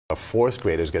A fourth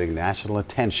grader is getting national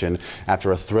attention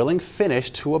after a thrilling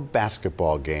finish to a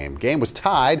basketball game. Game was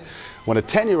tied when a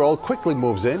 10-year-old quickly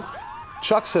moves in,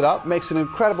 chucks it up, makes an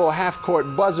incredible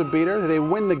half-court buzzer beater. They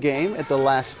win the game at the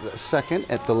last second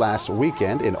at the last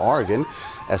weekend in Oregon.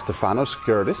 Estefanos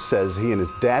Gertis says he and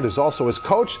his dad, who's also his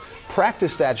coach,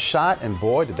 practiced that shot, and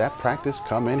boy, did that practice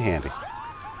come in handy.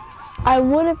 I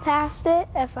would have passed it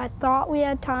if I thought we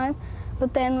had time,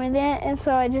 but then we didn't, and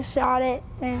so I just shot it,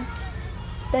 and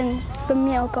then the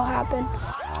miracle happened.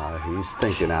 He's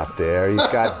thinking out there. He's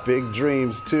got big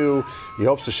dreams, too. He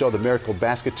hopes to show the miracle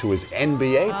basket to his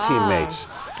NBA teammates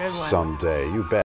someday. You bet.